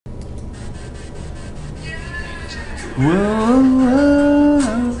Whoa,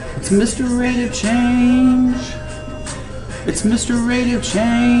 it's Mr. Rate of Change. It's Mr. Rate of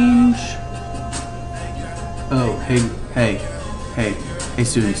Change. Oh, hey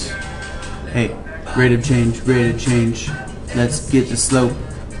students. Hey, rate of change, rate of change. Let's get the slope.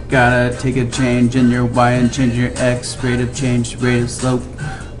 Gotta take a change in your y and change your x. Rate of change, rate of slope.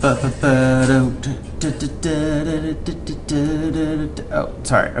 Oh,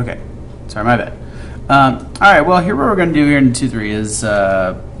 sorry. Okay. Sorry, my bad. Alright, well, here what we're going to do here in 2-3 is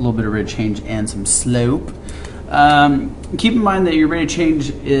a little bit of rate of change and some slope. Keep in mind that your rate of change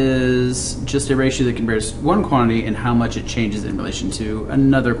is just a ratio that compares one quantity and how much it changes in relation to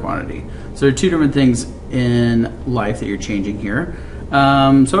another quantity. So there are two different things in life that you're changing here. So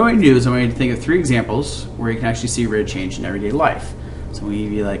what I want you to do is I want you to think of 3 examples where you can actually see rate of change in everyday life. So we'll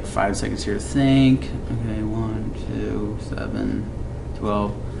give you like 5 seconds here to think. Okay, 1, 2, 7,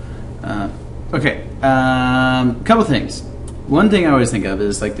 12. Okay, couple things. One thing I always think of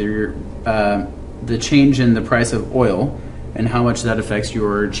is like the change in the price of oil and how much that affects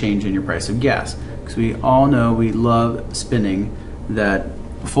your change in your price of gas. Because we all know we love spending that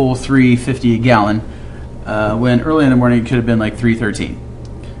full $3.50 a gallon when early in the morning it could have been like $3.13.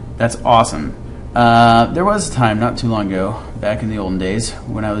 That's awesome. There was a time not too long ago, back in the olden days,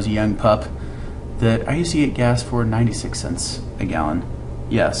 when I was a young pup, that I used to get gas for 96 cents a gallon.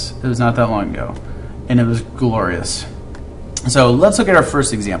 Yes, it was not that long ago, and it was glorious. So let's look at our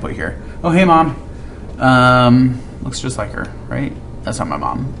first example here. Oh, hey mom. Looks just like her, right? That's not my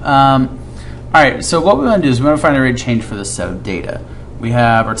mom. All right, so what we want to do is we want to find a rate of change for this set of data. We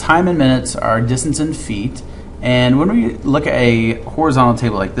have our time in minutes, our distance in feet, and when we look at a horizontal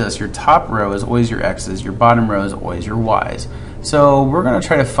table like this, your top row is always your x's, your bottom row is always your y's. So we're going to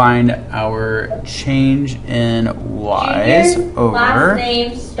try to find our change in y's over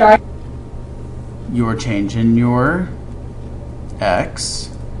your change in your x.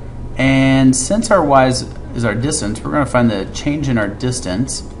 And since our y's is our distance, we're going to find the change in our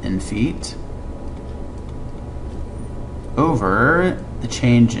distance in feet over the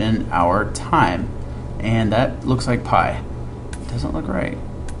change in our time. And that looks like pi. Doesn't look right.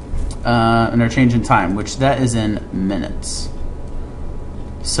 And our change in time, which that is in minutes.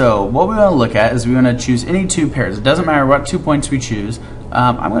 So what we want to look at is we want to choose any 2 pairs. It doesn't matter what 2 points we choose.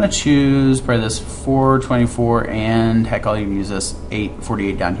 I'm going to choose probably this 424 and heck, I'll even use this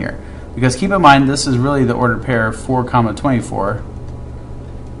 848 down here. Because keep in mind, this is really the ordered pair of 4, 24,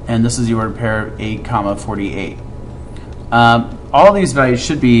 and this is the ordered pair of 8, 48. All these values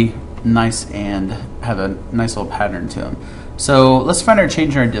should be nice and have a nice little pattern to them. So let's find our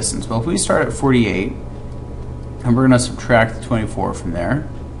change in our distance. Well, if we start at 48, and we're going to subtract the 24 from there,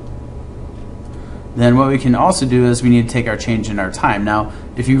 then what we can also do is we need to take our change in our time. Now,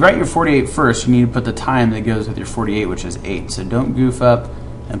 if you write your 48 first, you need to put the time that goes with your 48, which is 8. So don't goof up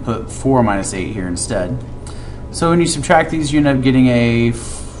and put 4 minus 8 here instead. So when you subtract these, you end up getting a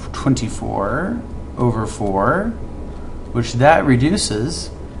 24 over 4, which that reduces,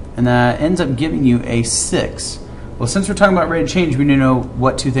 and that ends up giving you a 6. Well, since we're talking about rate of change, we need to know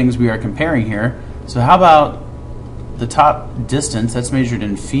what 2 things we are comparing here. So how about the top distance? That's measured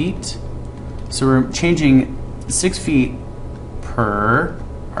in feet. So we're changing 6 feet per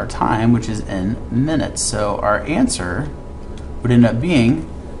our time, which is in minutes. So our answer would end up being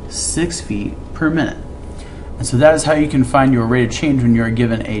 6 feet per minute. And so that is how you can find your rate of change when you are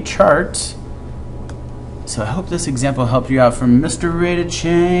given a chart. So I hope this example helped you out from Mr. Rate of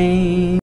Change.